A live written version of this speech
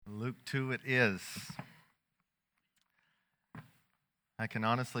Luke 2 it is. I can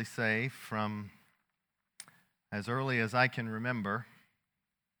honestly say from as early as I can remember,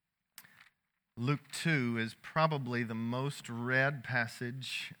 Luke 2 is probably the most read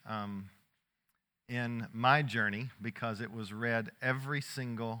passage in my journey because it was read every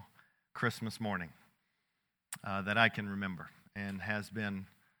single Christmas morning that I can remember, and has been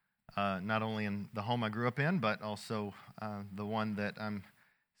not only in the home I grew up in, but also the one that I'm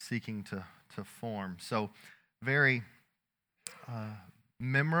seeking to form. So very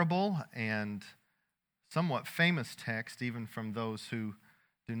memorable and somewhat famous text, even from those who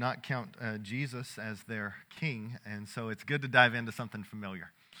do not count Jesus as their king. And so it's good to dive into something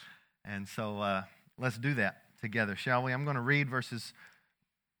familiar. And so let's do that together, shall we? I'm going to read verses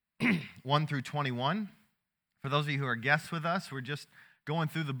 1 through 21. For those of you who are guests with us, we're just going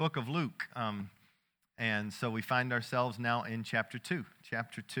through the book of Luke. And so we find ourselves now in chapter 2.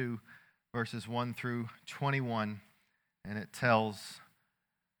 Chapter 2, verses 1 through 21. And it tells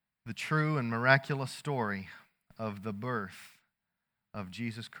the true and miraculous story of the birth of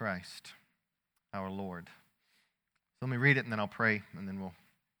Jesus Christ, our Lord. So let me read it, and then I'll pray, and then we'll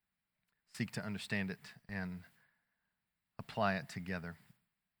seek to understand it and apply it together.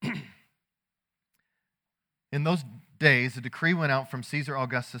 In those days, a decree went out from Caesar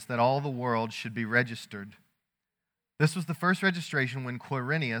Augustus that all the world should be registered. This was the first registration when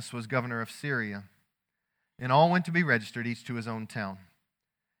Quirinius was governor of Syria. And all went to be registered, each to his own town.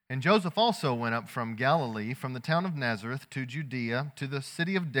 And Joseph also went up from Galilee, from the town of Nazareth to Judea, to the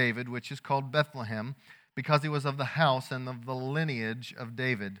city of David, which is called Bethlehem, because he was of the house and of the lineage of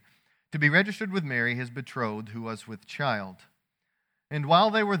David, to be registered with Mary, his betrothed, who was with child. And while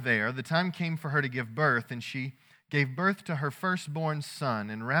they were there, the time came for her to give birth, and she gave birth to her firstborn son,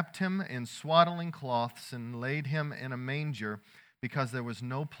 and wrapped him in swaddling cloths, and laid him in a manger, because there was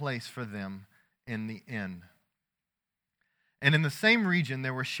no place for them in the inn. And in the same region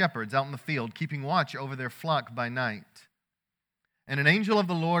there were shepherds out in the field, keeping watch over their flock by night. And an angel of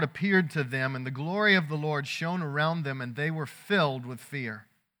the Lord appeared to them, and the glory of the Lord shone around them, and they were filled with fear.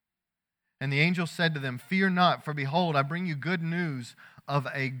 And the angel said to them, "Fear not, for behold, I bring you good news of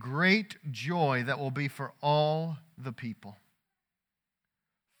a great joy that will be for all the people.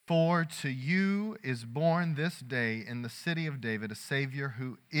 For to you is born this day in the city of David a Savior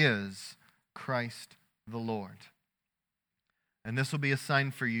who is Christ the Lord. And this will be a sign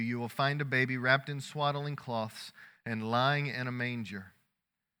for you. You will find a baby wrapped in swaddling cloths and lying in a manger."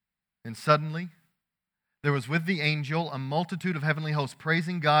 And suddenly there was with the angel a multitude of heavenly hosts,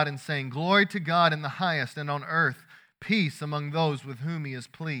 praising God and saying, "Glory to God in the highest, and on earth peace among those with whom he is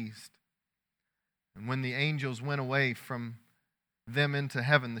pleased." And when the angels went away from them into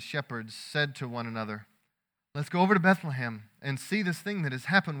heaven, the shepherds said to one another, "Let's go over to Bethlehem and see this thing that has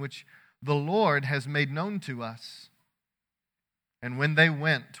happened, which the Lord has made known to us." And when they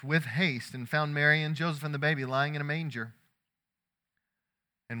went with haste and found Mary and Joseph and the baby lying in a manger,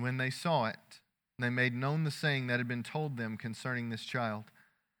 and when they saw it, they made known the saying that had been told them concerning this child.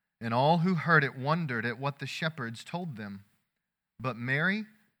 And all who heard it wondered at what the shepherds told them. But Mary,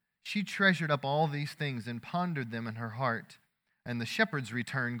 she treasured up all these things and pondered them in her heart. And the shepherds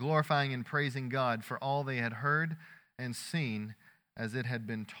returned, glorifying and praising God for all they had heard and seen as it had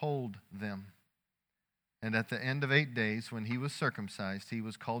been told them. And at the end of 8 days, when he was circumcised, he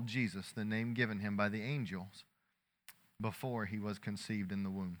was called Jesus, the name given him by the angels before he was conceived in the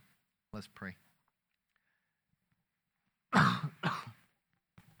womb. Let's pray.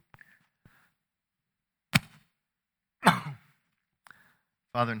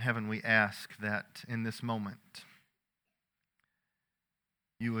 Father in heaven, we ask that in this moment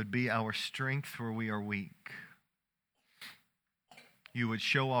you would be our strength where we are weak. You would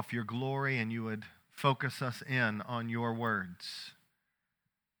show off your glory, and you would focus us in on your words,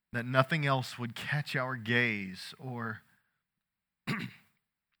 that nothing else would catch our gaze or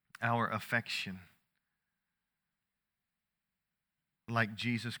our affection like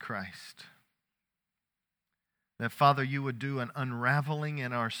Jesus Christ. That, Father, you would do an unraveling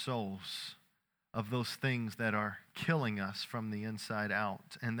in our souls of those things that are killing us from the inside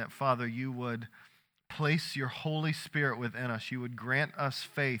out. And that, Father, you would place your Holy Spirit within us. You would grant us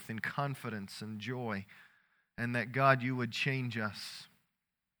faith and confidence and joy. And that, God, you would change us.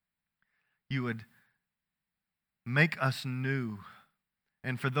 You would make us new.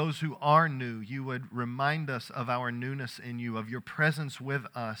 And for those who are new, you would remind us of our newness in you, of your presence with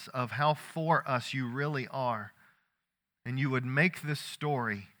us, of how for us you really are. And you would make this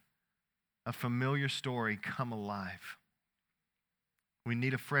story, a familiar story, come alive. We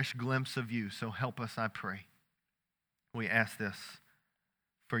need a fresh glimpse of you, so help us, I pray. We ask this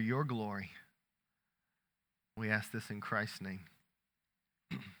for your glory. We ask this in Christ's name.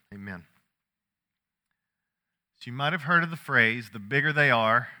 Amen. So you might have heard of the phrase, the bigger they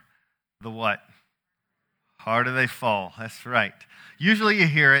are, the what? Harder they fall. That's right. Usually you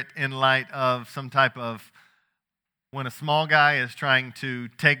hear it in light of some type of when a small guy is trying to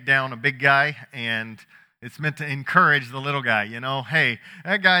take down a big guy, and it's meant to encourage the little guy. Hey,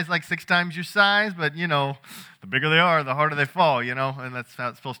 that guy's like 6 times your size, but, the bigger they are, the harder they fall, and that's how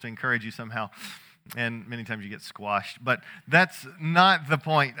it's supposed to encourage you somehow. And many times you get squashed. But that's not the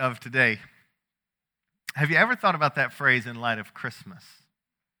point of today. Have you ever thought about that phrase in light of Christmas?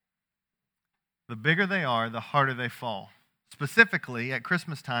 The bigger they are, the harder they fall. Specifically, at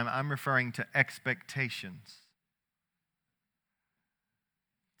Christmas time, I'm referring to expectations.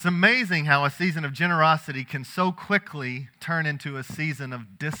 It's amazing how a season of generosity can so quickly turn into a season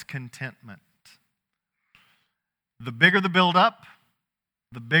of discontentment. The bigger the buildup,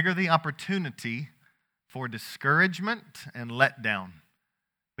 the bigger the opportunity for discouragement and letdown.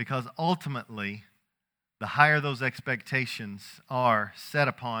 Because ultimately, the higher those expectations are set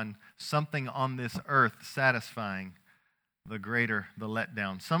upon something on this earth satisfying, the greater the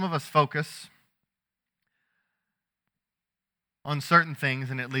letdown. Some of us focus on certain things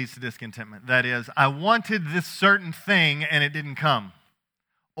and it leads to discontentment. That is, I wanted this certain thing and it didn't come.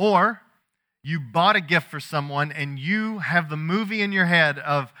 Or you bought a gift for someone and you have the movie in your head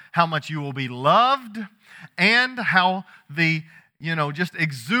of how much you will be loved and how the just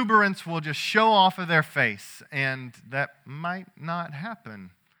exuberance will just show off of their face. And that might not happen.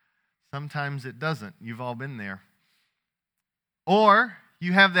 Sometimes it doesn't. You've all been there. Or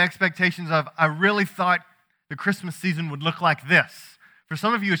you have the expectations of, I really thought the Christmas season would look like this. For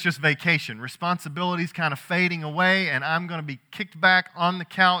some of you, it's just vacation. Responsibilities kind of fading away, and I'm going to be kicked back on the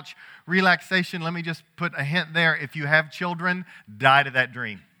couch. Relaxation. Let me just put a hint there. If you have children, die to that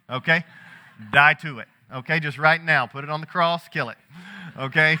dream. Okay? Die to it. Okay? Just right now. Put it on the cross. Kill it.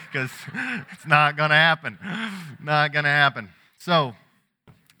 Okay? Because it's not going to happen. Not going to happen. So,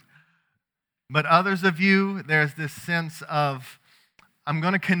 but others of you, there's this sense of, I'm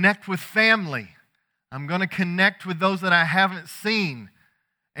going to connect with family. I'm going to connect with those that I haven't seen.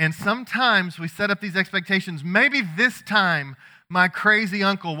 And sometimes we set up these expectations. Maybe this time my crazy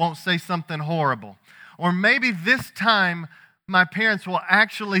uncle won't say something horrible. Or maybe this time my parents will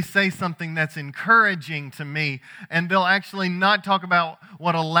actually say something that's encouraging to me. And they'll actually not talk about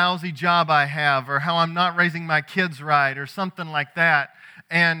what a lousy job I have or how I'm not raising my kids right or something like that.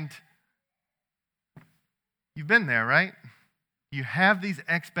 And you've been there, right? You have these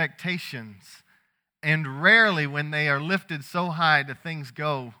expectations. And rarely when they are lifted so high do things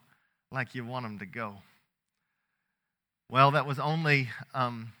go like you want them to go. Well, that was only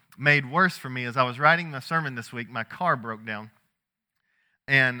made worse for me. As I was writing my sermon this week, my car broke down.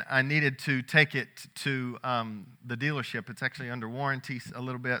 And I needed to take it to the dealership. It's actually under warranty a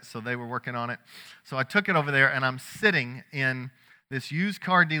little bit, so they were working on it. So I took it over there, and I'm sitting in this used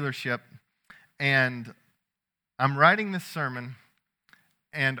car dealership, and I'm writing this sermon.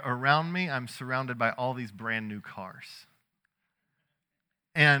 And around me, I'm surrounded by all these brand new cars.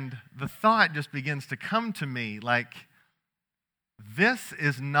 And the thought just begins to come to me like, this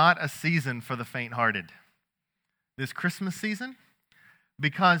is not a season for the faint-hearted. This Christmas season,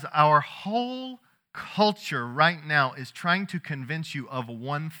 because our whole culture right now is trying to convince you of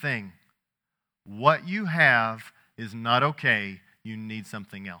one thing. What you have is not okay. You need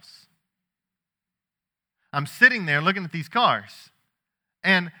something else. I'm sitting there looking at these cars.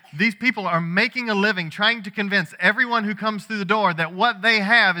 And these people are making a living trying to convince everyone who comes through the door that what they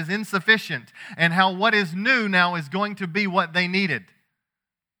have is insufficient and how what is new now is going to be what they needed.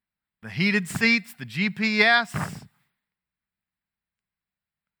 The heated seats, the GPS,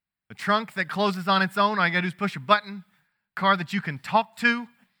 the trunk that closes on its own. All you got to do is push a button. Car that you can talk to.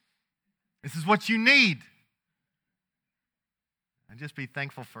 This is what you need. And just be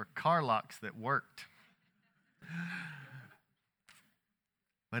thankful for car locks that worked.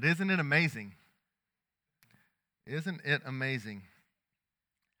 But isn't it amazing? Isn't it amazing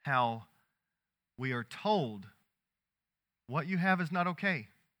how we are told what you have is not okay?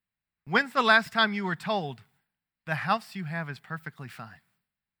 When's the last time you were told the house you have is perfectly fine?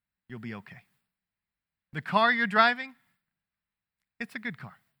 You'll be okay. The car you're driving, it's a good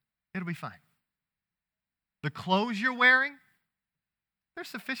car. It'll be fine. The clothes you're wearing, they're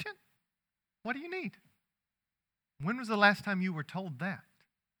sufficient. What do you need? When was the last time you were told that?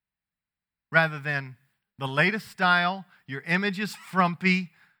 Rather than the latest style, your image is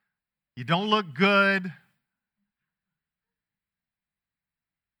frumpy, you don't look good.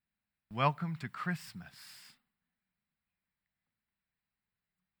 Welcome to Christmas.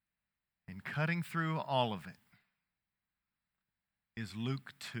 cutting through all of it is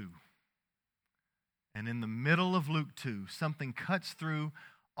Luke 2. And in the middle of Luke 2, something cuts through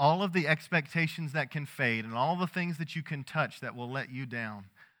all of the expectations that can fade and all the things that you can touch that will let you down.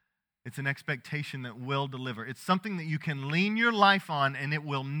 It's an expectation that will deliver. It's something that you can lean your life on and it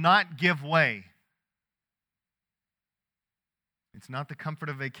will not give way. It's not the comfort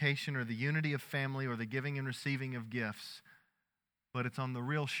of vacation or the unity of family or the giving and receiving of gifts, but it's on the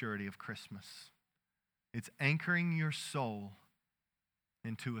real surety of Christmas. It's anchoring your soul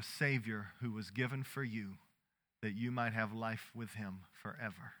into a Savior who was given for you that you might have life with Him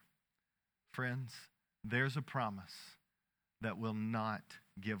forever. Friends, there's a promise that will not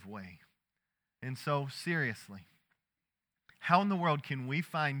give way. And so, seriously, how in the world can we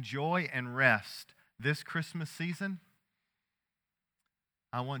find joy and rest this Christmas season?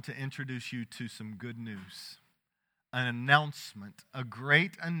 I want to introduce you to some good news. An announcement, a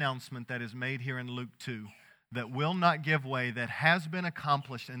great announcement that is made here in Luke 2 that will not give way, that has been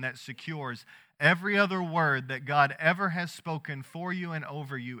accomplished, and that secures every other word that God ever has spoken for you and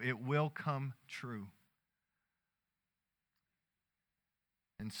over you. It will come true.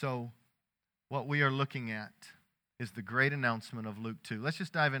 And so, what we are looking at is the great announcement of Luke 2. Let's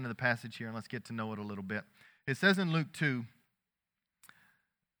just dive into the passage here and let's get to know it a little bit. It says in Luke 2,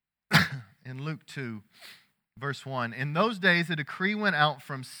 verse 1, in those days a decree went out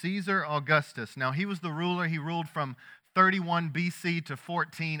from Caesar Augustus. Now he was the ruler. He ruled from 31 BC to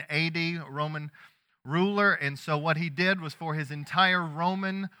 14 AD, Roman ruler. And so what he did was for his entire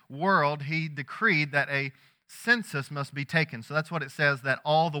Roman world, he decreed that a census must be taken. So that's what it says, that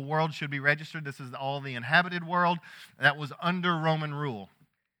all the world should be registered. This is all the inhabited world that was under Roman rule.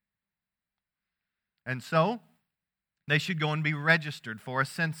 And so they should go and be registered for a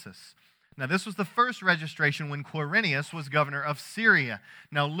census. Now, this was the first registration when Quirinius was governor of Syria.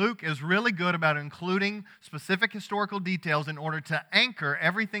 Now, Luke is really good about including specific historical details in order to anchor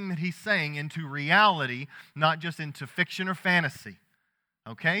everything that he's saying into reality, not just into fiction or fantasy.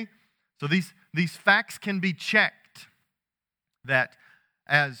 Okay? So these facts can be checked, that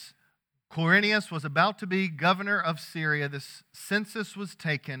as Quirinius was about to be governor of Syria, this census was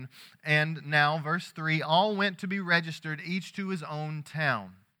taken, and now, verse 3, all went to be registered, each to his own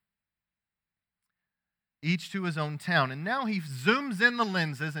town. Each to his own town. And now he zooms in the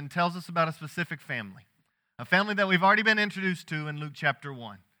lenses and tells us about a specific family. A family that we've already been introduced to in Luke chapter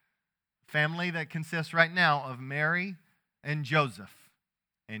 1. A family that consists right now of Mary and Joseph.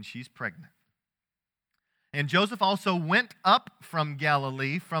 And she's pregnant. And Joseph also went up from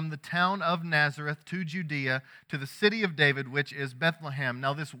Galilee, from the town of Nazareth to Judea, to the city of David, which is Bethlehem.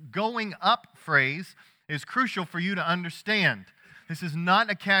 Now this going up phrase is crucial for you to understand. This is not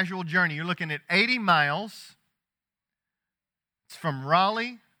a casual journey. You're looking at 80 miles. It's from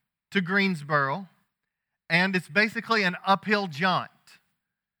Raleigh to Greensboro, and it's basically an uphill jaunt.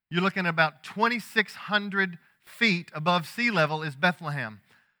 You're looking at about 2,600 feet above sea level is Bethlehem.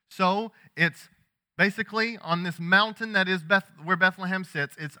 So it's basically on this mountain that is where Bethlehem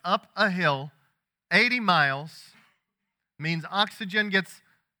sits. It's up a hill, 80 miles, means oxygen gets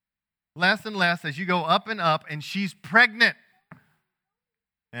less and less as you go up, and she's pregnant.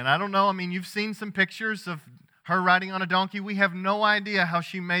 And I don't know, you've seen some pictures of her riding on a donkey. We have no idea how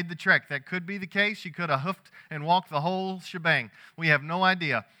she made the trek. That could be the case. She could have hoofed and walked the whole shebang. We have no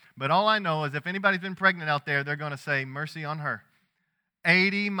idea. But all I know is if anybody's been pregnant out there, they're going to say, mercy on her.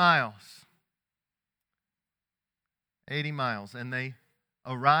 80 miles. 80 miles. And they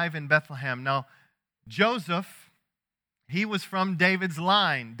arrive in Bethlehem. Now, Joseph, he was from David's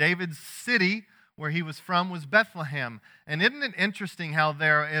line. David's city where he was from was Bethlehem. And isn't it interesting how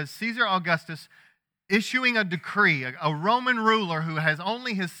there is Caesar Augustus issuing a decree, a Roman ruler who has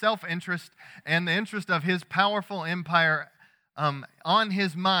only his self-interest and the interest of his powerful empire on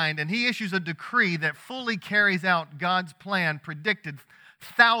his mind, and he issues a decree that fully carries out God's plan predicted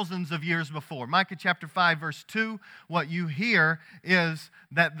thousands of years before. Micah chapter 5, verse 2, what you hear is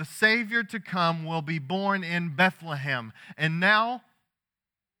that the Savior to come will be born in Bethlehem. And now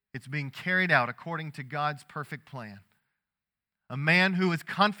it's being carried out according to God's perfect plan. A man who is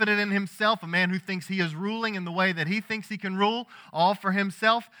confident in himself, a man who thinks he is ruling in the way that he thinks he can rule, all for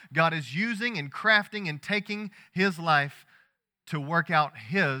himself, God is using and crafting and taking his life to work out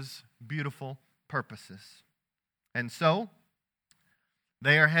his beautiful purposes. And so,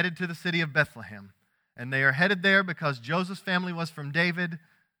 they are headed to the city of Bethlehem. And they are headed there because Joseph's family was from David,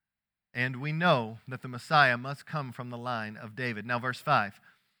 and we know that the Messiah must come from the line of David. Now, verse 5.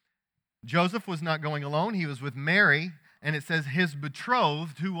 Joseph was not going alone. He was with Mary, and it says his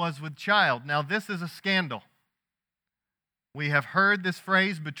betrothed who was with child. Now, this is a scandal. We have heard this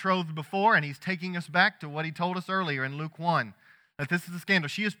phrase, betrothed, before, and he's taking us back to what he told us earlier in Luke 1, that this is a scandal.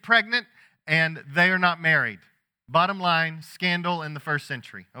 She is pregnant, and they are not married. Bottom line, scandal in the first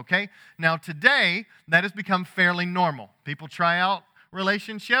century, okay? Now, today, that has become fairly normal. People try out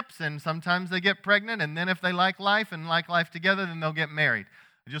relationships, and sometimes they get pregnant, and then if they like life and like life together, then they'll get married.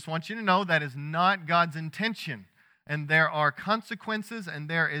 I just want you to know that is not God's intention. And there are consequences, and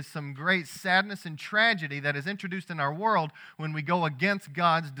there is some great sadness and tragedy that is introduced in our world when we go against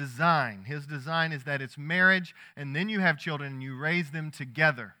God's design. His design is that it's marriage, and then you have children, and you raise them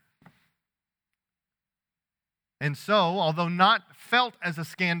together. And so, although not felt as a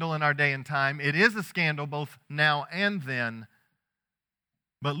scandal in our day and time, it is a scandal both now and then.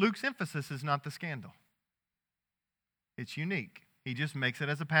 But Luke's emphasis is not the scandal. It's unique. He just makes it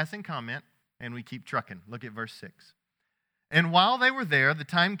as a passing comment, and we keep trucking. Look at verse 6. And while they were there, the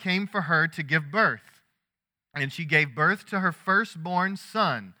time came for her to give birth. And she gave birth to her firstborn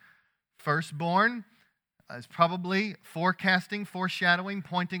son. Firstborn is probably foreshadowing,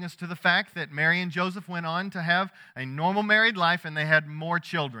 pointing us to the fact that Mary and Joseph went on to have a normal married life, and they had more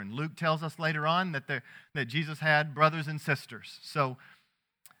children. Luke tells us later on that Jesus had brothers and sisters. So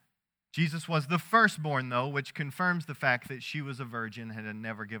Jesus was the firstborn, though, which confirms the fact that she was a virgin and had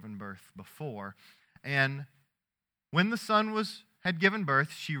never given birth before. And when the son had given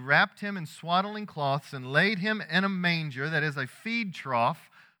birth, she wrapped him in swaddling cloths and laid him in a manger, that is a feed trough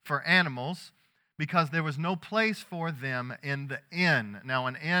for animals, because there was no place for them in the inn. Now,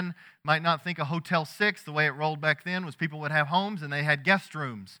 an inn, might not think a Hotel 6, the way it rolled back then was people would have homes and they had guest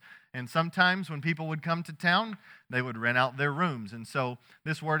rooms. And sometimes when people would come to town, they would rent out their rooms. And so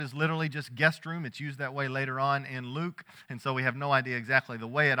this word is literally just guest room. It's used that way later on in Luke. And so we have no idea exactly the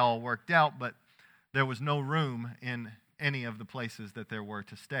way it all worked out, but there was no room in any of the places that there were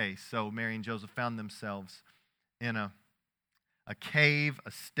to stay. So Mary and Joseph found themselves in a cave,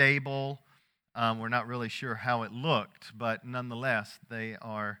 a stable. We're not really sure how it looked, but nonetheless, they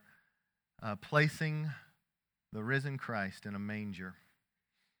are placing the risen Christ in a manger.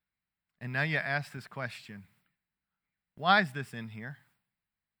 And now you ask this question, why is this in here?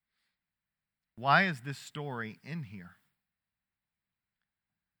 Why is this story in here?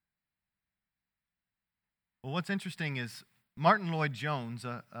 Well, what's interesting is Martin Lloyd-Jones,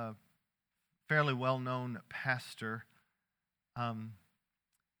 a fairly well-known pastor,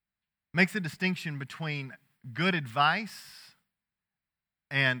 makes a distinction between good advice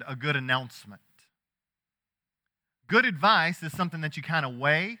and a good announcement. Good advice is something that you kind of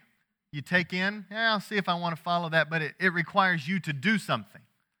weigh. You take in, I'll see if I want to follow that, but it requires you to do something.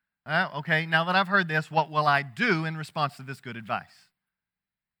 Okay, now that I've heard this, what will I do in response to this good advice?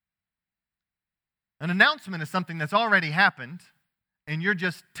 An announcement is something that's already happened, and you're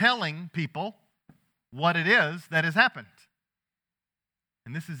just telling people what it is that has happened.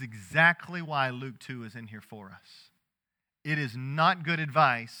 And this is exactly why Luke 2 is in here for us. It is not good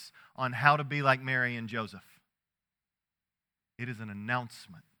advice on how to be like Mary and Joseph. It is an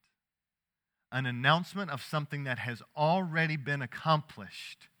announcement. An announcement of something that has already been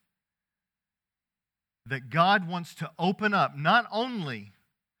accomplished. That God wants to open up not only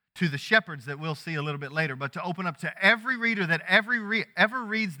to the shepherds that we'll see a little bit later, but to open up to every reader that ever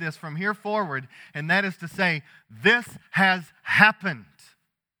reads this from here forward, and that is to say, this has happened.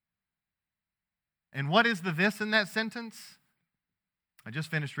 And what is the this in that sentence? I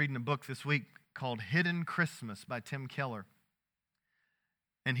just finished reading a book this week called Hidden Christmas by Tim Keller.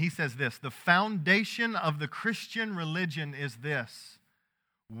 And he says this, the foundation of the Christian religion is this: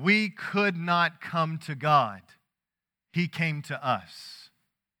 we could not come to God. He came to us.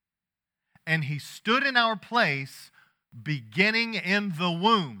 And he stood in our place beginning in the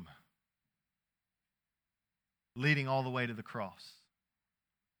womb, leading all the way to the cross.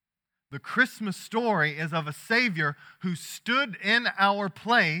 The Christmas story is of a Savior who stood in our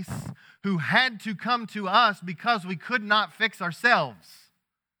place, who had to come to us because we could not fix ourselves.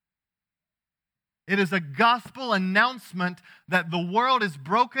 It is a gospel announcement that the world is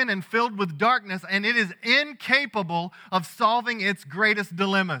broken and filled with darkness, and it is incapable of solving its greatest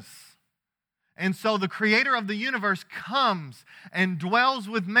dilemmas. And so the creator of the universe comes and dwells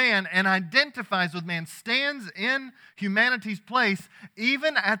with man and identifies with man, stands in humanity's place,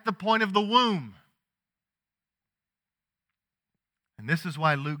 even at the point of the womb. And this is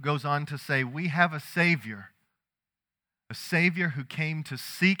why Luke goes on to say, we have a Savior who came to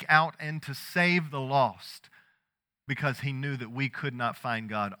seek out and to save the lost, because he knew that we could not find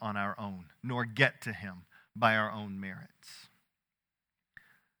God on our own, nor get to him by our own merits.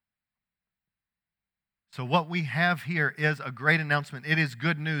 So what we have here is a great announcement. It is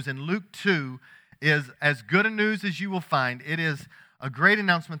good news. And Luke 2 is as good a news as you will find. It is a great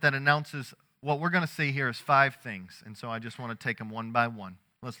announcement that announces what we're going to see here is 5 things. And so I just want to take them one by one.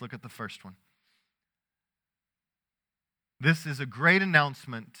 Let's look at the first one. This is a great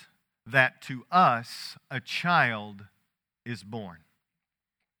announcement that to us a child is born.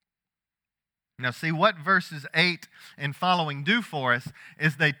 Now see, what verses 8 and following do for us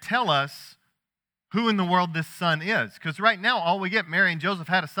is they tell us who in the world this son is. Because right now, all we get, Mary and Joseph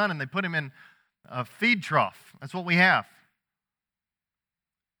had a son and they put him in a feed trough. That's what we have.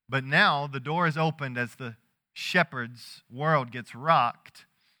 But now the door is opened as the shepherd's world gets rocked.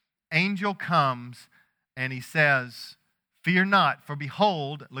 Angel comes and he says, "Fear not, for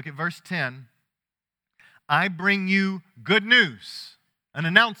behold," look at verse 10, "I bring you good news," an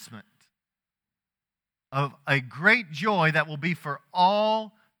announcement of a great joy that will be for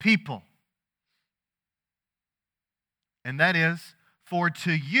all people. And that is, "For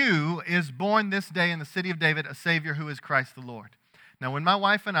to you is born this day in the city of David a Savior who is Christ the Lord." Now, when my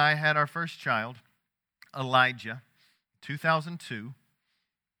wife and I had our first child, Elijah, 2002,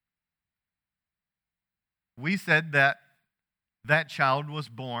 we said that that child was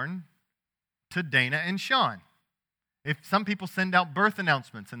born to Dana and Sean. If some people send out birth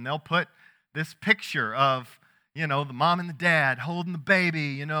announcements and they'll put this picture of, the mom and the dad holding the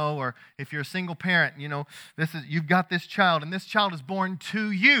baby, or if you're a single parent, you've got this child and this child is born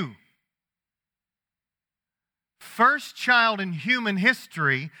to you. First child in human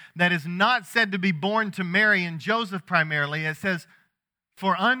history that is not said to be born to Mary and Joseph primarily. It says,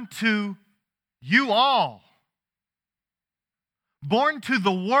 "For unto you all," born to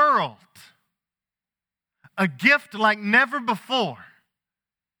the world, a gift like never before.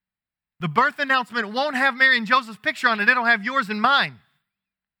 The birth announcement won't have Mary and Joseph's picture on it. It'll have yours and mine.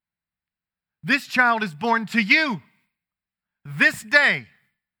 This child is born to you this day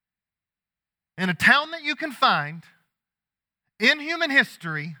in a town that you can find in human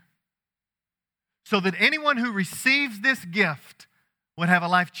history, so that anyone who receives this gift would have a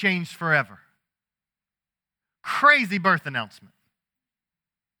life changed forever. Crazy birth announcement.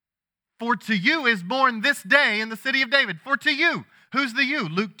 "For to you is born this day in the city of David." For to you. Who's the you?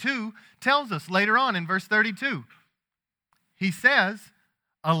 Luke 2 tells us later on in verse 32. He says,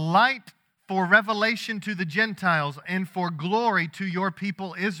 "A light for revelation to the Gentiles and for glory to your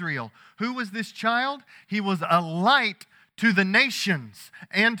people Israel." Who was this child? He was a light to the nations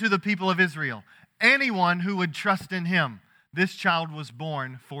and to the people of Israel. Anyone who would trust in him, this child was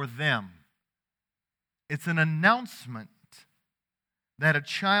born for them. It's an announcement that a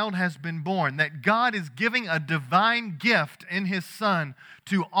child has been born, that God is giving a divine gift in his Son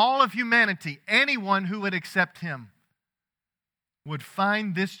to all of humanity. Anyone who would accept him would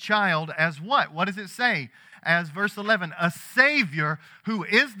find this child as what? What does it say? As verse 11, a Savior who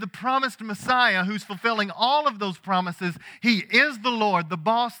is the promised Messiah, who's fulfilling all of those promises. He is the Lord, the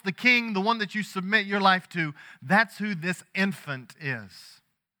boss, the king, the one that you submit your life to. That's who this infant is.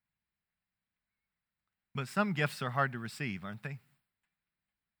 But some gifts are hard to receive, aren't they?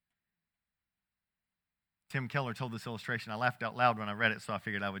 Tim Keller told this illustration. I laughed out loud when I read it, so I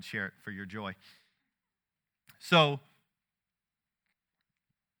figured I would share it for your joy. So,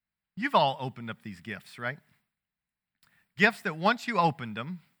 you've all opened up these gifts, right? Gifts that once you opened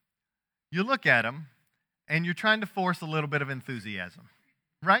them, you look at them, and you're trying to force a little bit of enthusiasm,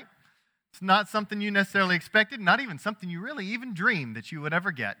 right? It's not something you necessarily expected, not even something you really even dreamed that you would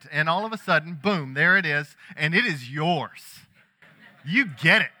ever get. And all of a sudden, boom, there it is, and it is yours. You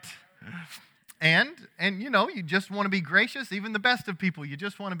get it. And you just want to be gracious. Even the best of people, you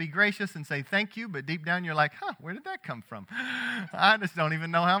just want to be gracious and say thank you, but deep down you're like, where did that come from? I just don't even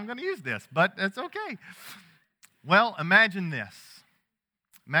know how I'm going to use this, but it's okay. Well, imagine this.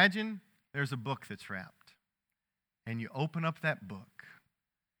 Imagine there's a book that's wrapped, and you open up that book,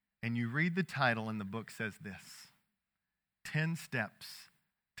 and you read the title, and the book says this: 10 Steps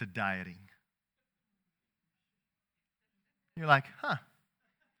to Dieting. You're like,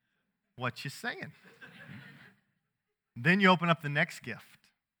 what you saying? Then you open up the next gift.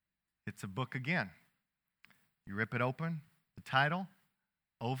 It's a book again. You rip it open. The title,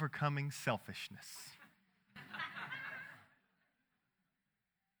 Overcoming Selfishness.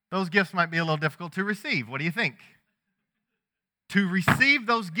 Those gifts might be a little difficult to receive. What do you think? To receive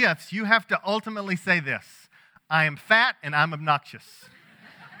those gifts, you have to ultimately say this: I am fat and I'm obnoxious.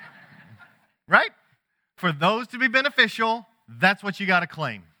 Right? For those to be beneficial, that's what you got to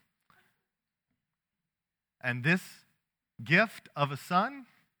claim. And this gift of a son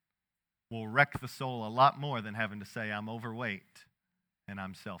will wreck the soul a lot more than having to say, I'm overweight and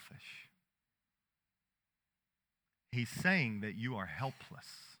I'm selfish. He's saying that you are helpless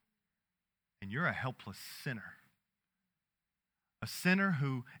And you're a helpless sinner. A sinner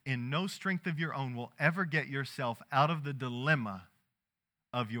who, in no strength of your own, will ever get yourself out of the dilemma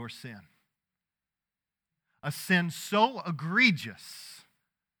of your sin. A sin so egregious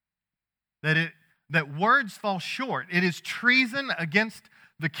that words fall short. It is treason against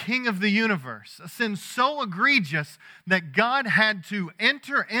the King of the universe. A sin so egregious that God had to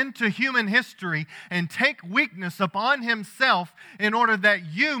enter into human history and take weakness upon himself in order that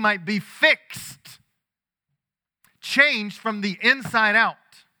you might be fixed, changed from the inside out,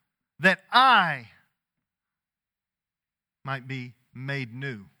 that I might be made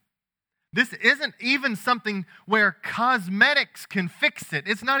new. This isn't even something where cosmetics can fix it.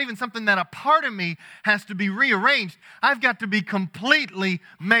 It's not even something that a part of me has to be rearranged. I've got to be completely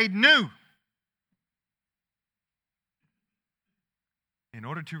made new. In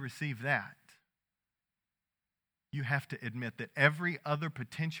order to receive that, you have to admit that every other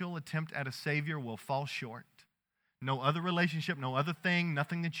potential attempt at a Savior will fall short. No other relationship, no other thing,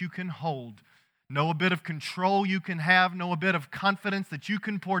 nothing that you can hold. No bit of control you can have, no bit of confidence that you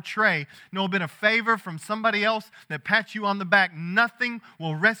can portray, no bit of favor from somebody else that pats you on the back. Nothing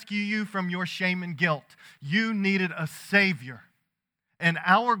will rescue you from your shame and guilt. You needed a Savior. And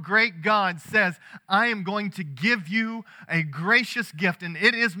our great God says, I am going to give you a gracious gift, and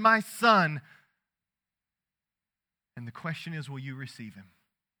it is my Son. And the question is, will you receive him?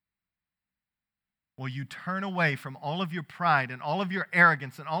 Will you turn away from all of your pride and all of your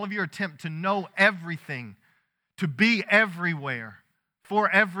arrogance and all of your attempt to know everything, to be everywhere, for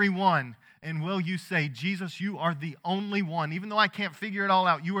everyone? And will you say, Jesus, you are the only one. Even though I can't figure it all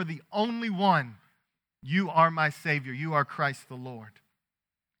out, you are the only one. You are my Savior. You are Christ the Lord.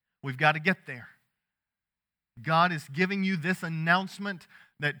 We've got to get there. God is giving you this announcement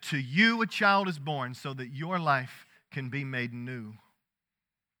that to you a child is born so that your life can be made new.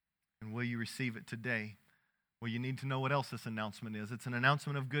 And will you receive it today? Well, you need to know what else this announcement is. It's an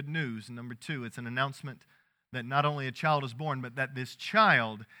announcement of good news. And number two, it's an announcement that not only a child is born, but that this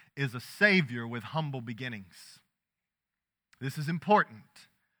child is a Savior with humble beginnings. This is important.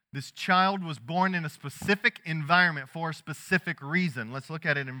 This child was born in a specific environment for a specific reason. Let's look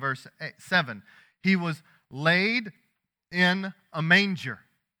at it in verse 7. He was laid in a manger.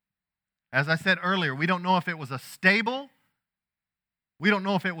 As I said earlier, we don't know if it was a stable. We don't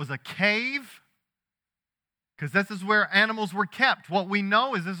know if it was a cave, because this is where animals were kept. What we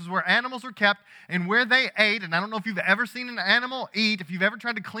know is this is where animals were kept and where they ate. And I don't know if you've ever seen an animal eat. If you've ever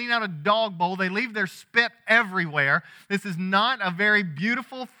tried to clean out a dog bowl, they leave their spit everywhere. This is not a very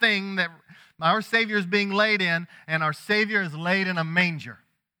beautiful thing that our Savior is being laid in, and our Savior is laid in a manger.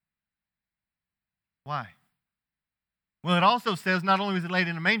 Why? Well, it also says not only was he laid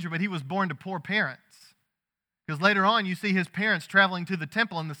in a manger, but he was born to poor parents. Because later on, you see his parents traveling to the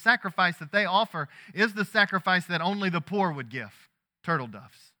temple, and the sacrifice that they offer is the sacrifice that only the poor would give, turtle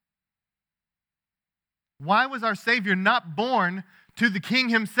doves. Why was our Savior not born to the king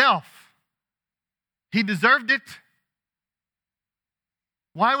himself? He deserved it.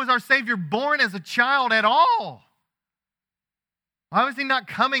 Why was our Savior born as a child at all? Why was he not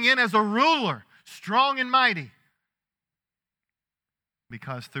coming in as a ruler, strong and mighty?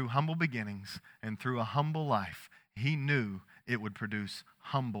 Because through humble beginnings and through a humble life, he knew it would produce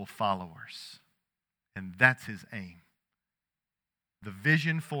humble followers. And that's his aim. The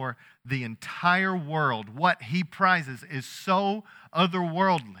vision for the entire world, what he prizes, is so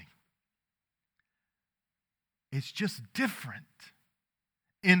otherworldly. It's just different.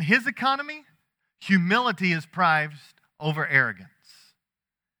 In his economy, humility is prized over arrogance.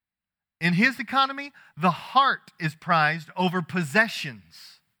 In his economy, the heart is prized over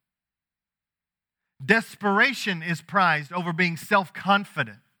possessions. Desperation is prized over being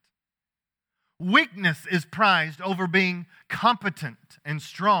self-confident. Weakness is prized over being competent and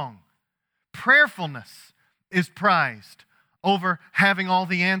strong. Prayerfulness is prized over having all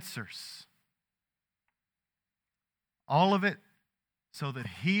the answers. All of it so that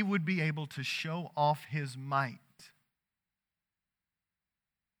he would be able to show off his might.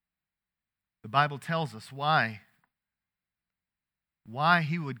 The Bible tells us why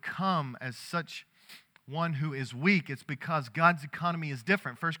he would come as such one who is weak. It's because God's economy is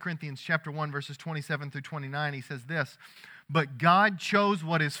different. 1 Corinthians chapter 1, verses 27 through 29, he says this, "But God chose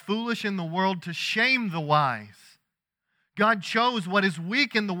what is foolish in the world to shame the wise. God chose what is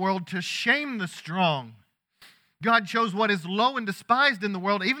weak in the world to shame the strong. God chose what is low and despised in the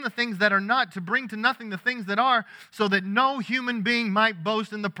world, even the things that are not, to bring to nothing the things that are, so that no human being might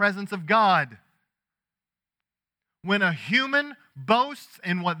boast in the presence of God." When a human boasts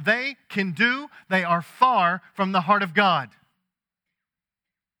in what they can do, they are far from the heart of God.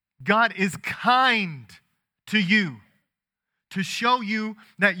 God is kind to you to show you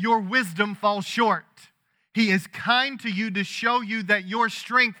that your wisdom falls short. He is kind to you to show you that your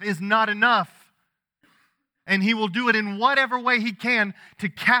strength is not enough. And He will do it in whatever way He can to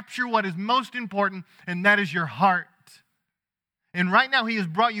capture what is most important, and that is your heart. And right now He has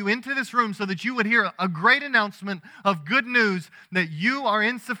brought you into this room so that you would hear a great announcement of good news that you are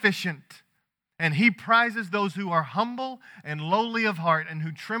insufficient. And He prizes those who are humble and lowly of heart and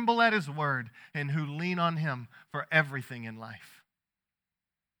who tremble at His word and who lean on Him for everything in life.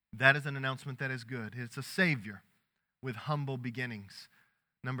 That is an announcement that is good. It's a Savior with humble beginnings.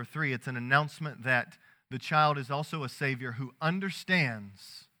 Number 3, it's an announcement that the child is also a Savior who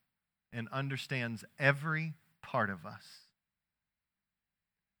understands and understands every part of us.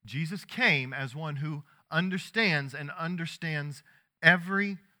 Jesus came as one who understands and understands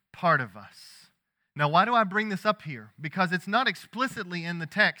every part of us. Now, why do I bring this up here? Because it's not explicitly in the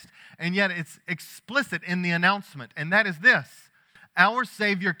text, and yet it's explicit in the announcement, and that is this: our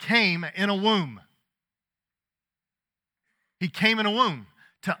Savior came in a womb. He came in a womb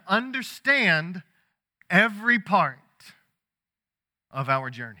to understand every part of our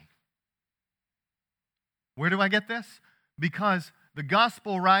journey. Where do I get this? Because the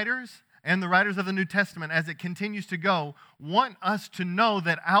gospel writers and the writers of the New Testament, as it continues to go, want us to know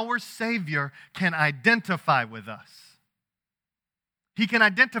that our Savior can identify with us. He can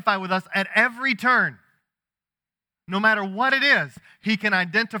identify with us at every turn. No matter what it is, He can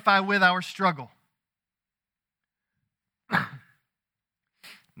identify with our struggle.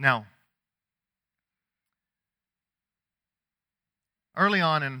 Now, early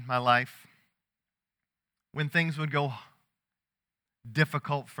on in my life, when things would go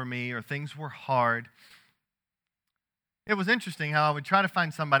difficult for me or things were hard, it was interesting how I would try to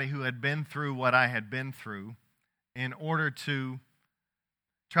find somebody who had been through what I had been through in order to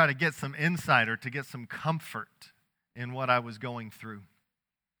try to get some insight or to get some comfort in what I was going through.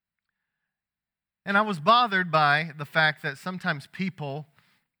 And I was bothered by the fact that sometimes people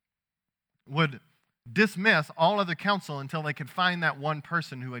would dismiss all other counsel until they could find that one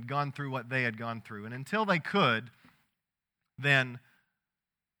person who had gone through what they had gone through. And until they could, then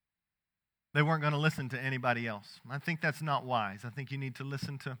they weren't going to listen to anybody else. I think that's not wise. I think you need to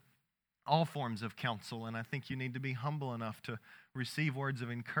listen to all forms of counsel, and I think you need to be humble enough to receive words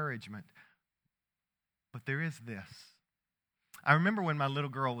of encouragement. But there is this. I remember when my little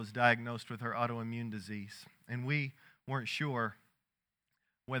girl was diagnosed with her autoimmune disease, and we weren't sure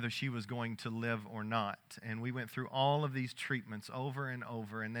whether she was going to live or not. And we went through all of these treatments over and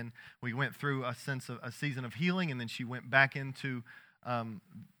over, and then we went through a season of healing, and then she went back into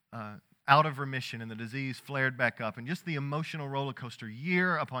out of remission, and the disease flared back up, and just the emotional roller coaster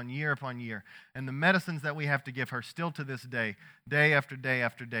year upon year upon year, and the medicines that we have to give her still to this day, day after day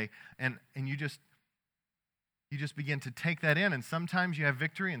after day, and you just begin to take that in, and sometimes you have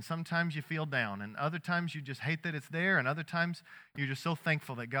victory, and sometimes you feel down, and other times you just hate that it's there, and other times you're just so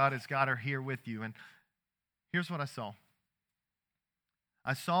thankful that God has got her here with you. And here's what I saw.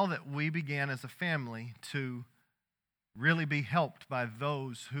 I saw that we began as a family to really be helped by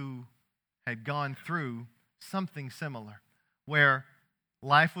those who had gone through something similar, where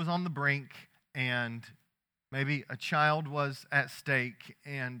life was on the brink and maybe a child was at stake,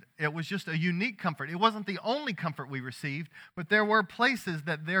 and it was just a unique comfort. It wasn't the only comfort we received, but there were places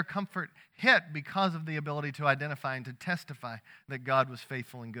that their comfort hit because of the ability to identify and to testify that God was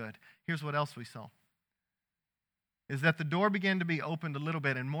faithful and good. Here's what else we saw, is that the door began to be opened a little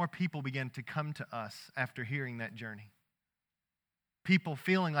bit, and more people began to come to us after hearing that journey. People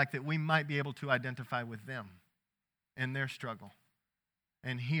feeling like that we might be able to identify with them in their struggle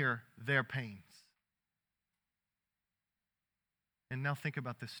and hear their pains. And now think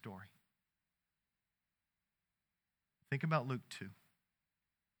about this story. Think about Luke 2.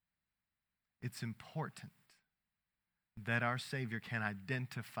 It's important that our Savior can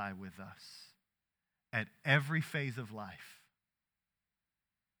identify with us at every phase of life.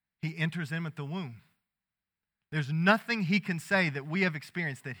 He enters in at the womb. There's nothing He can say that we have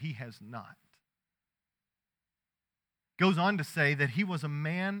experienced that He has not. Goes on to say that He was a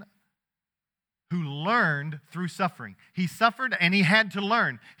man who learned through suffering. He suffered and He had to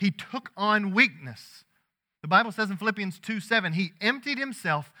learn. He took on weakness. The Bible says in Philippians 2:7, He emptied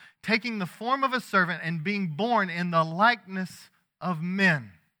Himself, taking the form of a servant and being born in the likeness of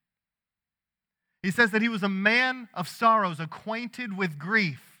men. He says that He was a man of sorrows, acquainted with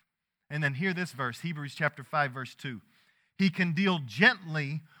grief. And then hear this verse, Hebrews chapter 5, verse 2. He can deal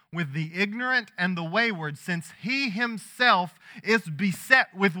gently with the ignorant and the wayward, since He Himself is beset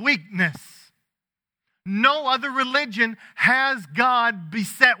with weakness. No other religion has God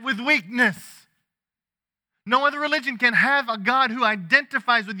beset with weakness. No other religion can have a God who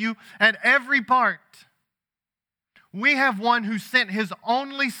identifies with you at every part. We have one who sent his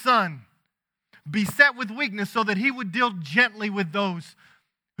only Son, beset with weakness, so that he would deal gently with those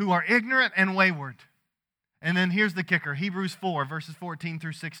who are ignorant and wayward. And then here's the kicker, Hebrews 4, verses 14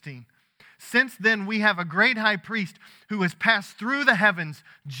 through 16. Since then we have a great high priest who has passed through the heavens,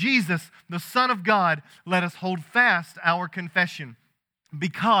 Jesus, the Son of God. Let us hold fast our confession,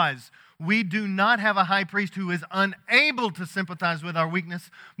 because we do not have a high priest who is unable to sympathize with our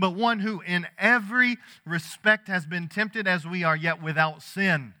weakness, but one who in every respect has been tempted as we are, yet without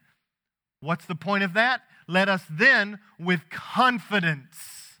sin. What's the point of that? Let us then, with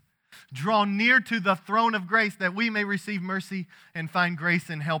confidence, draw near to the throne of grace, that we may receive mercy and find grace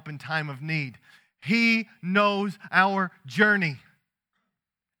and help in time of need. He knows our journey.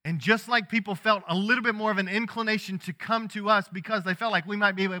 And just like people felt a little bit more of an inclination to come to us because they felt like we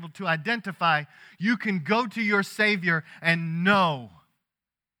might be able to identify, you can go to your Savior and know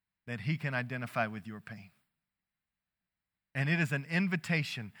that He can identify with your pain. And it is an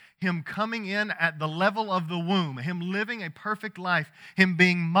invitation. Him coming in at the level of the womb, Him living a perfect life, Him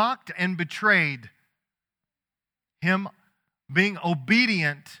being mocked and betrayed, Him being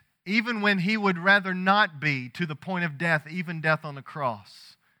obedient even when He would rather not be, to the point of death, even death on the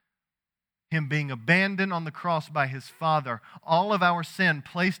cross. Him being abandoned on the cross by His Father, all of our sin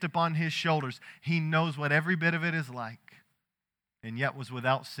placed upon His shoulders. He knows what every bit of it is like, and yet was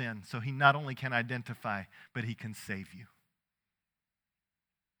without sin. So He not only can identify, but He can save you.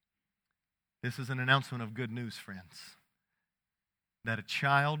 This is an announcement of good news, friends, that a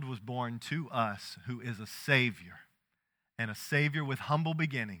child was born to us who is a Savior, and a Savior with humble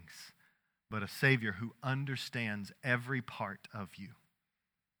beginnings, but a Savior who understands every part of you,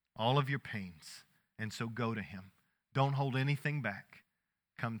 all of your pains. And so go to Him. Don't hold anything back.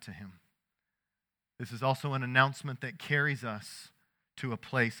 Come to Him. This is also an announcement that carries us to a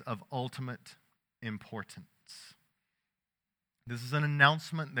place of ultimate importance. This is an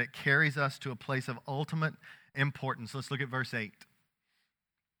announcement that carries us to a place of ultimate importance. Let's look at verse 8.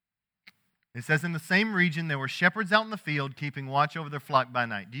 It says, in the same region there were shepherds out in the field keeping watch over their flock by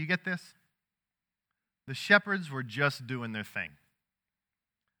night. Do you get this? The shepherds were just doing their thing.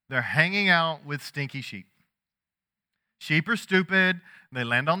 They're hanging out with stinky sheep. Sheep are stupid. They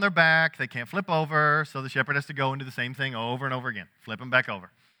land on their back. They can't flip over, so the shepherd has to go and do the same thing over and over again. Flip them back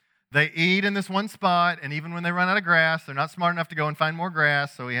over. They eat in this one spot, and even when they run out of grass, they're not smart enough to go and find more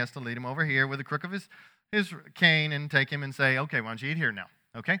grass, so he has to lead them over here with the crook of his cane and take him and say, okay, why don't you eat here now,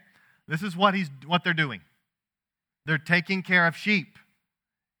 okay? This is what they're doing. They're taking care of sheep.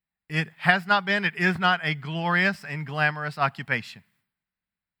 It has not been, it is not a glorious and glamorous occupation,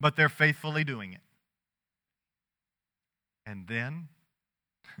 but they're faithfully doing it. And then,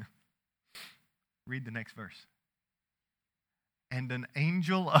 read the next verse. And an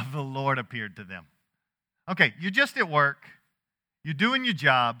angel of the Lord appeared to them. Okay, you're just at work, you're doing your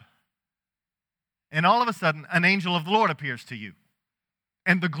job, and all of a sudden, an angel of the Lord appears to you.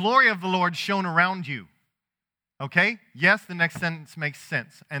 And the glory of the Lord shone around you. Okay? Yes, the next sentence makes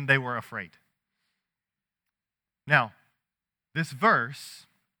sense. And they were afraid. Now, this verse,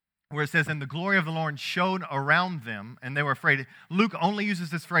 where it says, and the glory of the Lord shone around them, and they were afraid. Luke only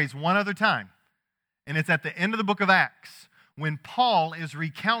uses this phrase one other time. And it's at the end of the book of Acts, when Paul is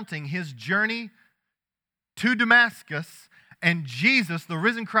recounting his journey to Damascus, and Jesus, the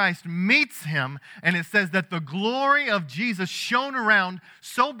risen Christ, meets him, and it says that the glory of Jesus shone around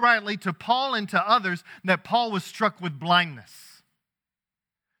so brightly to Paul and to others that Paul was struck with blindness.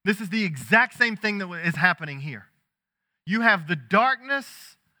 This is the exact same thing that is happening here. You have the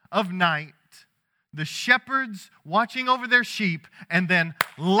darkness of night, the shepherds watching over their sheep, and then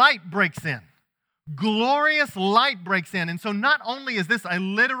light breaks in. Glorious light breaks in. And so not only is this a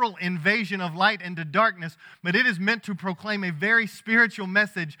literal invasion of light into darkness, but it is meant to proclaim a very spiritual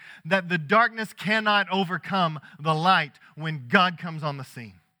message that the darkness cannot overcome the light when God comes on the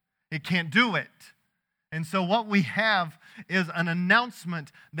scene. It can't do it. And so what we have is an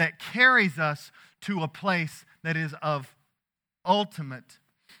announcement that carries us to a place that is of ultimate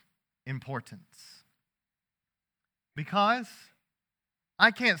importance. Because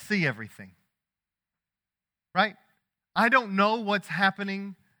I can't see everything. Right? I don't know what's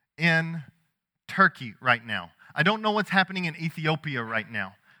happening in Turkey right now. I don't know what's happening in Ethiopia right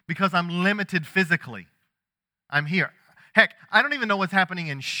now because I'm limited physically. I'm here. Heck, I don't even know what's happening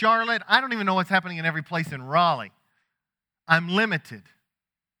in Charlotte. I don't even know what's happening in every place in Raleigh. I'm limited.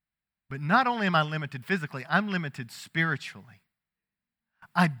 But not only am I limited physically, I'm limited spiritually.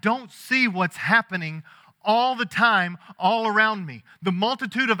 I don't see what's happening all the time, all around me. The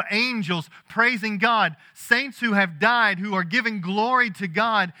multitude of angels praising God, saints who have died, who are giving glory to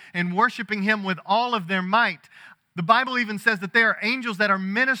God and worshiping Him with all of their might. The Bible even says that there are angels that are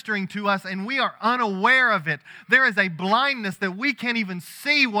ministering to us and we are unaware of it. There is a blindness that we can't even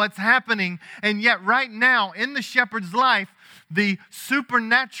see what's happening. And yet right now in the shepherd's life, the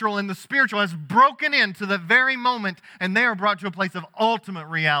supernatural and the spiritual has broken into the very moment and they are brought to a place of ultimate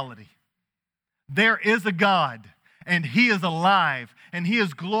reality. There is a God, and He is alive, and He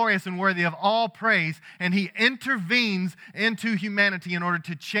is glorious and worthy of all praise, and He intervenes into humanity in order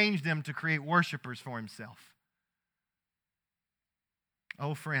to change them to create worshipers for Himself.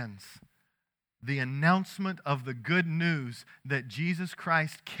 Oh, friends, the announcement of the good news that Jesus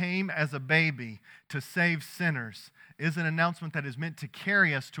Christ came as a baby to save sinners is an announcement that is meant to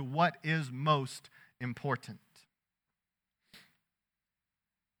carry us to what is most important.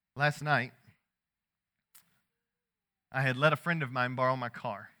 Last night, I had let a friend of mine borrow my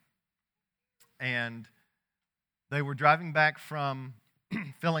car, and they were driving back from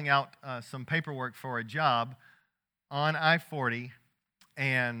filling out some paperwork for a job on I-40,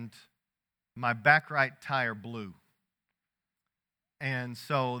 and my back right tire blew. And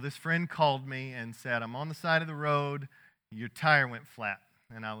so this friend called me and said, I'm on the side of the road, your tire went flat.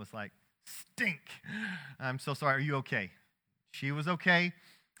 And I was like, stink. I'm so sorry, are you okay? She was okay,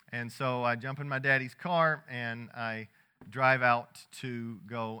 and so I jump in my daddy's car, and I drive out to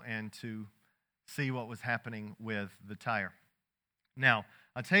go and to see what was happening with the tire. Now,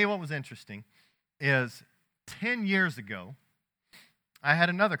 I'll tell you what was interesting is 10 years ago, I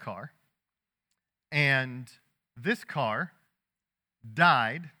had another car, and this car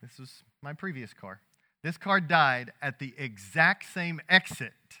died. This was my previous car. This car died at the exact same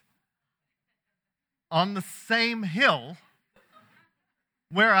exit on the same hill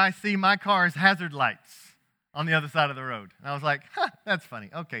where I see my car's hazard lights on the other side of the road. And I was like, that's funny.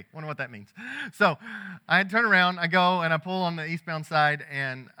 Okay, wonder what that means. So I turn around, I go, and I pull on the eastbound side,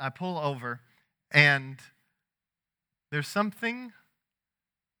 and I pull over, and there's something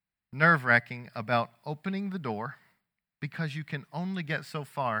nerve-wracking about opening the door because you can only get so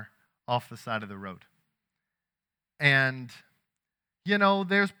far off the side of the road. And, you know,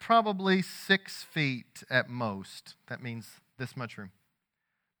 there's probably 6 feet at most, that means this much room,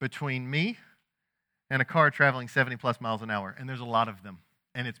 between me and a car traveling 70 plus miles an hour, and there's a lot of them,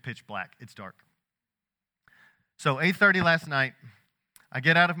 and it's pitch black, it's dark. So 8:30 last night, I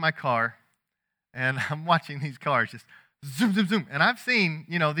get out of my car, and I'm watching these cars just zoom, zoom, zoom. And I've seen,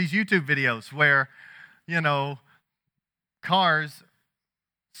 these YouTube videos where, cars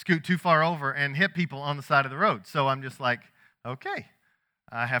scoot too far over and hit people on the side of the road. So I'm just like, okay,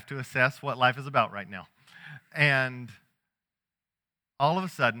 I have to assess what life is about right now. And all of a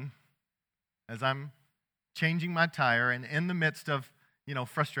sudden, as I'm changing my tire and in the midst of,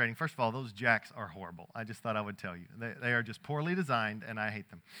 frustrating, first of all, those jacks are horrible. I just thought I would tell you. They are just poorly designed, and I hate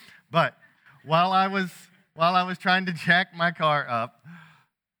them. But while I was trying to jack my car up,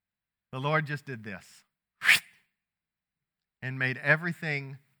 the Lord just did this and made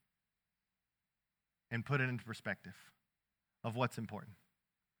everything and put it into perspective of what's important.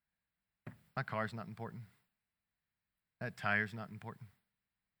 My car's not important. That tire's not important.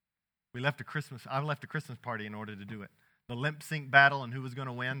 I left a Christmas party in order to do it. The lip sync battle and who was going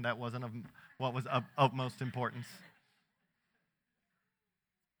to win, that wasn't of what was of utmost importance.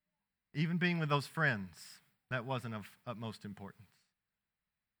 Even being with those friends, that wasn't of utmost importance.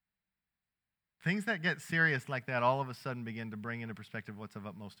 Things that get serious like that all of a sudden begin to bring into perspective what's of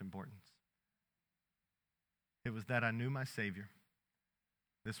utmost importance. It was that I knew my Savior.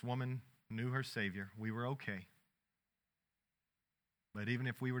 This woman knew her Savior. We were okay. But even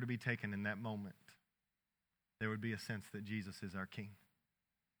if we were to be taken in that moment, there would be a sense that Jesus is our King.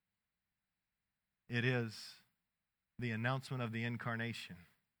 It is the announcement of the incarnation,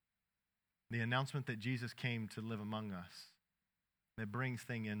 the announcement that Jesus came to live among us, that brings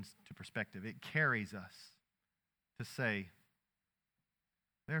things into perspective. It carries us to say,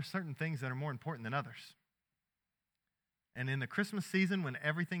 there are certain things that are more important than others. And in the Christmas season, when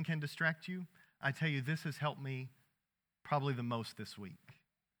everything can distract you, I tell you, this has helped me probably the most this week.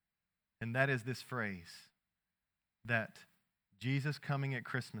 And that is this phrase, that Jesus coming at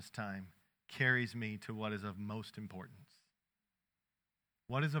Christmas time carries me to what is of most importance.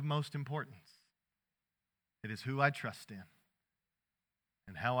 What is of most importance? It is who I trust in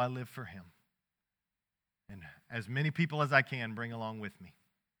and how I live for Him. And as many people as I can bring along with me.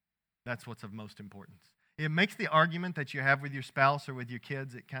 That's what's of most importance. It makes the argument that you have with your spouse or with your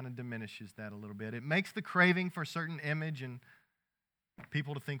kids, it kind of diminishes that a little bit. It makes the craving for a certain image and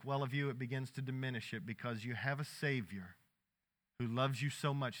people to think well of you, it begins to diminish it because you have a Savior who loves you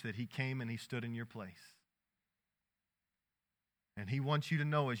so much that he came and he stood in your place. And he wants you to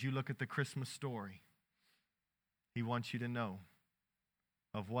know, as you look at the Christmas story, he wants you to know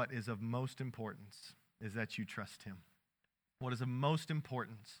of what is of most importance is that you trust him. What is of most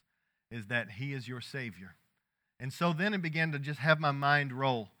importance is that he is your Savior. And so then it began to just have my mind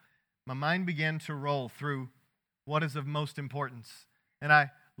roll. My mind began to roll through what is of most importance. And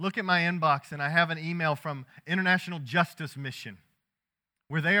I look at my inbox and I have an email from International Justice Mission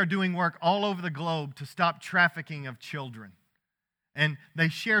where they are doing work all over the globe to stop trafficking of children. And they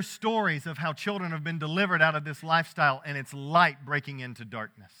share stories of how children have been delivered out of this lifestyle, and it's light breaking into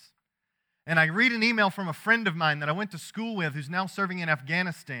darkness. And I read an email from a friend of mine that I went to school with who's now serving in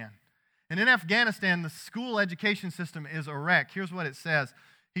Afghanistan. And in Afghanistan, the school education system is a wreck. Here's what it says.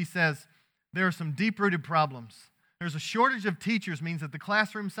 He says, there are some deep-rooted problems. There's a shortage of teachers, means that the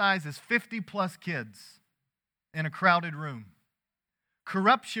classroom size is 50-plus kids in a crowded room.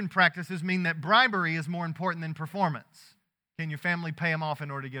 Corruption practices mean that bribery is more important than performance. Can your family pay them off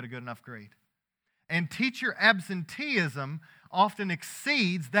in order to get a good enough grade? And teacher absenteeism often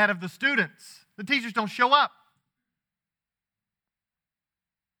exceeds that of the students. The teachers don't show up.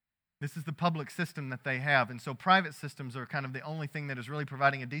 This is the public system that they have. And so private systems are kind of the only thing that is really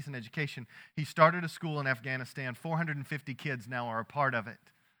providing a decent education. He started a school in Afghanistan. 450 kids now are a part of it.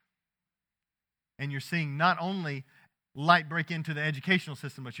 And you're seeing not only light break into the educational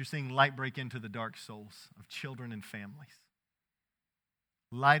system, but you're seeing light break into the dark souls of children and families.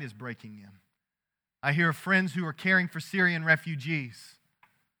 Light is breaking in. I hear of friends who are caring for Syrian refugees.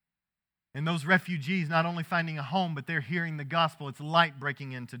 And those refugees not only finding a home, but they're hearing the gospel. It's light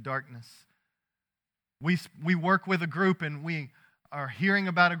breaking into darkness. We work with a group, and we are hearing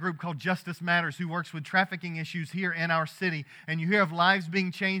about a group called Justice Matters who works with trafficking issues here in our city. And you hear of lives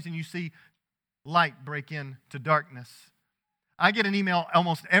being changed, and you see light break into darkness. I get an email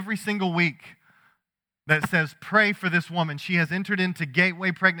almost every single week that says, pray for this woman. She has entered into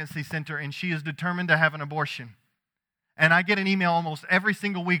Gateway Pregnancy Center, and she is determined to have an abortion. And I get an email almost every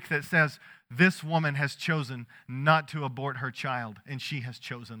single week that says, this woman has chosen not to abort her child, and she has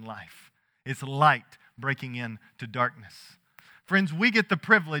chosen life. It's light breaking into darkness. Friends, we get the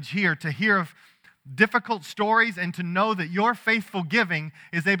privilege here to hear of difficult stories and to know that your faithful giving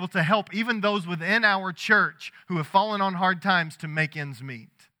is able to help even those within our church who have fallen on hard times to make ends meet.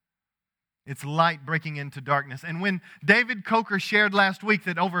 It's light breaking into darkness. And when David Coker shared last week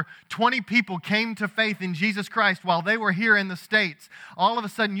that over 20 people came to faith in Jesus Christ while they were here in the States, all of a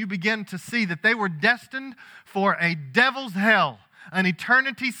sudden you begin to see that they were destined for a devil's hell, an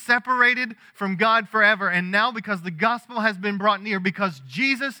eternity separated from God forever. And now because the gospel has been brought near, because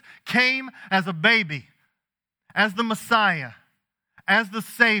Jesus came as a baby, as the Messiah, as the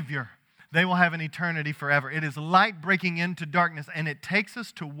Savior, they will have an eternity forever. It is light breaking into darkness, and it takes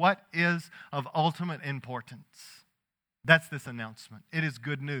us to what is of ultimate importance. That's this announcement. It is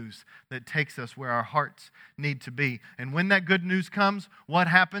good news that takes us where our hearts need to be. And when that good news comes, what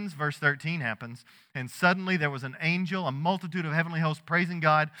happens? Verse 13 happens. And suddenly there was an angel, a multitude of heavenly hosts praising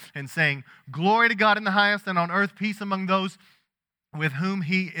God and saying, glory to God in the highest, and on earth peace among those with whom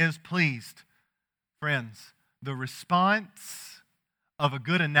he is pleased. Friends, the response of a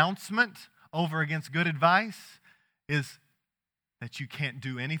good announcement over against good advice is that you can't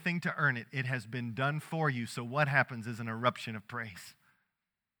do anything to earn it. It has been done for you. So what happens is an eruption of praise.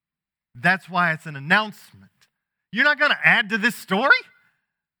 That's why it's an announcement. You're not going to add to this story.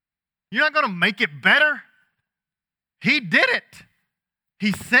 You're not going to make it better. He did it.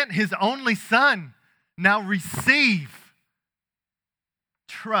 He sent his only son. Now receive,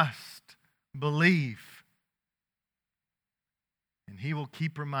 trust, believe. And he will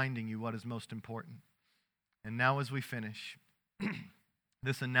keep reminding you what is most important. And now as we finish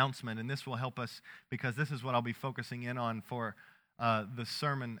this announcement, and this will help us because this is what I'll be focusing in on for the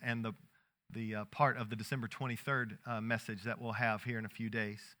sermon and the part of the December 23rd message that we'll have here in a few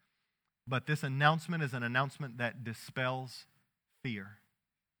days. But this announcement is an announcement that dispels fear.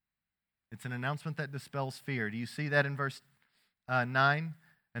 It's an announcement that dispels fear. Do you see that in verse 9?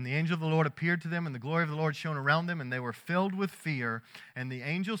 And the angel of the Lord appeared to them, and the glory of the Lord shone around them, and they were filled with fear. And the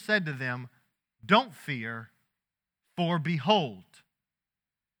angel said to them, don't fear, for behold.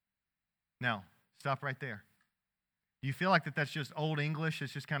 Now, stop right there. Do you feel like that's just old English?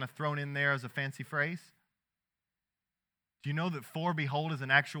 It's just kind of thrown in there as a fancy phrase? Do you know that for behold is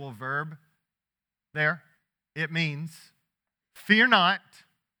an actual verb there? It means, fear not,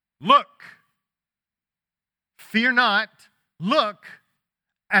 look. Fear not, look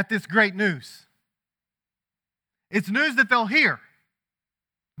at this great news. It's news that they'll hear.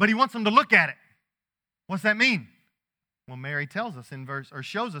 but he wants them to look at it. What's that mean? Well, Mary tells us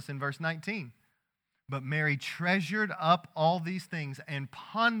shows us in verse 19. But Mary treasured up all these things and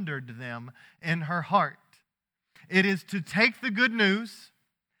pondered them in her heart. It is to take the good news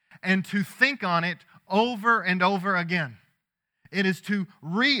and to think on it over and over again. It is to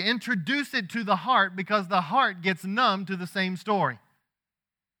reintroduce it to the heart because the heart gets numb to the same story.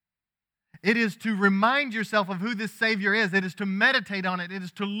 It is to remind yourself of who this Savior is. It is to meditate on it. It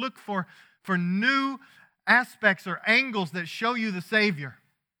is to look for new aspects or angles that show you the Savior.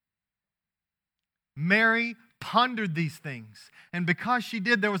 Mary pondered these things. And because she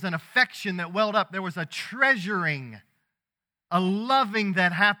did, there was an affection that welled up. There was a treasuring, a loving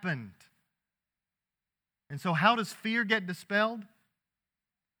that happened. And so how does fear get dispelled?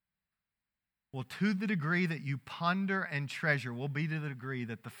 Well, to the degree that you ponder and treasure will be to the degree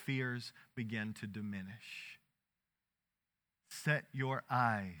that the fears begin to diminish. Set your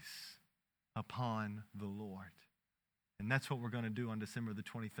eyes upon the Lord. And that's what we're going to do on December the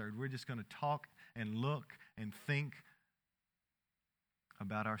 23rd. We're just going to talk and look and think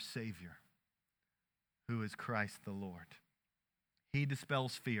about our Savior, who is Christ the Lord. He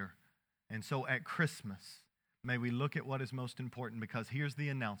dispels fear. And so at Christmas, may we look at what is most important, because here's the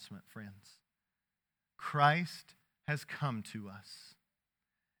announcement, friends. Christ has come to us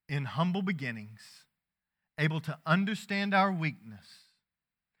in humble beginnings, able to understand our weakness,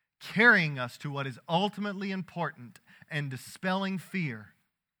 carrying us to what is ultimately important and dispelling fear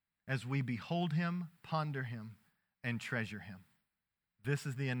as we behold Him, ponder Him, and treasure Him. This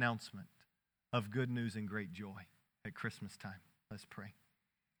is the announcement of good news and great joy at Christmas time. Let's pray.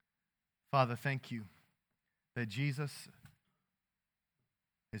 Father, thank you that Jesus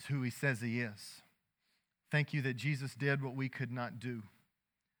is who He says He is. Thank you that Jesus did what we could not do.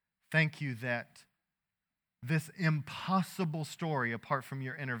 Thank you that this impossible story, apart from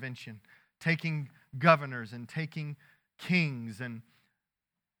your intervention, taking governors and taking kings and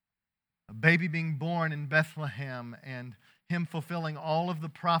a baby being born in Bethlehem and Him fulfilling all of the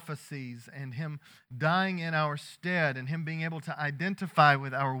prophecies and Him dying in our stead and Him being able to identify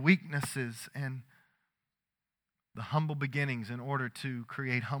with our weaknesses and the humble beginnings in order to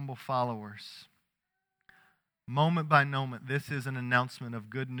create humble followers. Moment by moment, this is an announcement of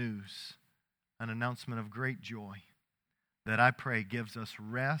good news, an announcement of great joy that I pray gives us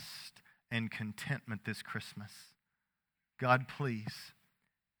rest and contentment this Christmas. God, please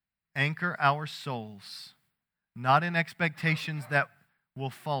anchor our souls, not in expectations that will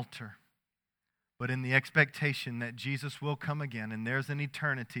falter, but in the expectation that Jesus will come again, and there's an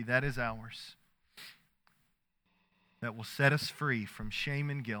eternity that is ours, that will set us free from shame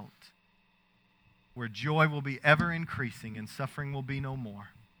and guilt, where joy will be ever increasing and suffering will be no more,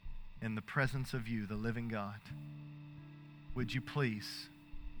 in the presence of you, the living God. Would you please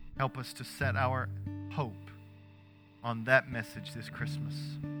help us to set our hope on that message this Christmas?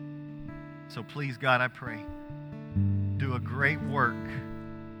 So please, God, I pray, do a great work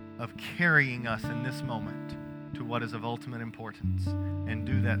of carrying us in this moment to what is of ultimate importance, and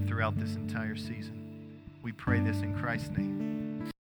do that throughout this entire season. We pray this in Christ's name.